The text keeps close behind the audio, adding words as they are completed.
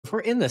if we're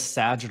in the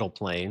sagittal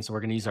plane, so we're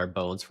going to use our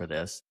bones for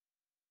this,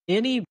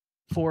 any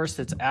force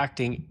that's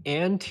acting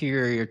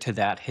anterior to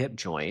that hip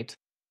joint,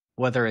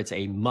 whether it's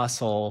a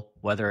muscle,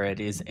 whether it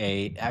is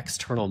a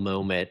external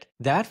moment,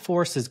 that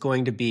force is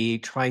going to be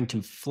trying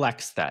to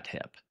flex that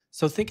hip.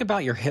 So think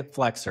about your hip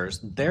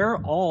flexors. They're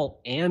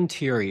all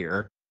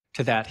anterior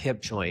to that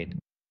hip joint.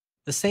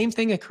 The same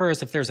thing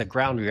occurs if there's a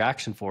ground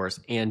reaction force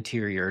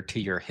anterior to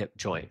your hip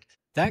joint.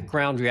 That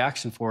ground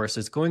reaction force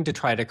is going to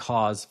try to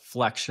cause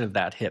flexion of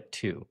that hip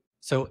too.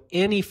 So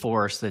any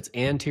force that's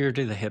anterior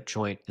to the hip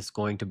joint is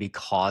going to be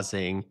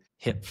causing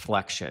hip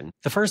flexion.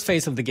 The first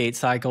phase of the gait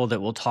cycle that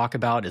we'll talk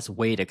about is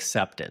weight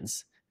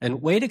acceptance.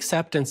 And weight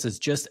acceptance is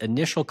just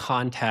initial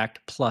contact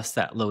plus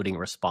that loading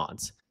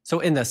response. So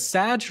in the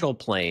sagittal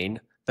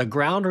plane, the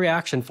ground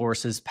reaction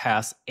forces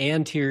pass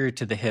anterior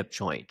to the hip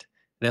joint.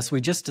 And as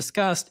we just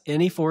discussed,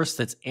 any force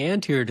that's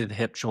anterior to the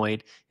hip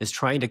joint is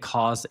trying to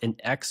cause an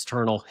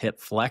external hip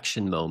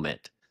flexion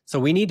moment. So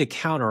we need to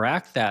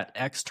counteract that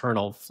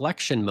external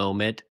flexion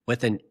moment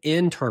with an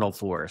internal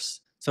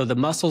force. So the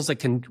muscles that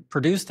can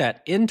produce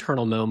that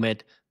internal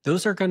moment,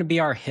 those are going to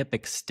be our hip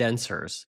extensors.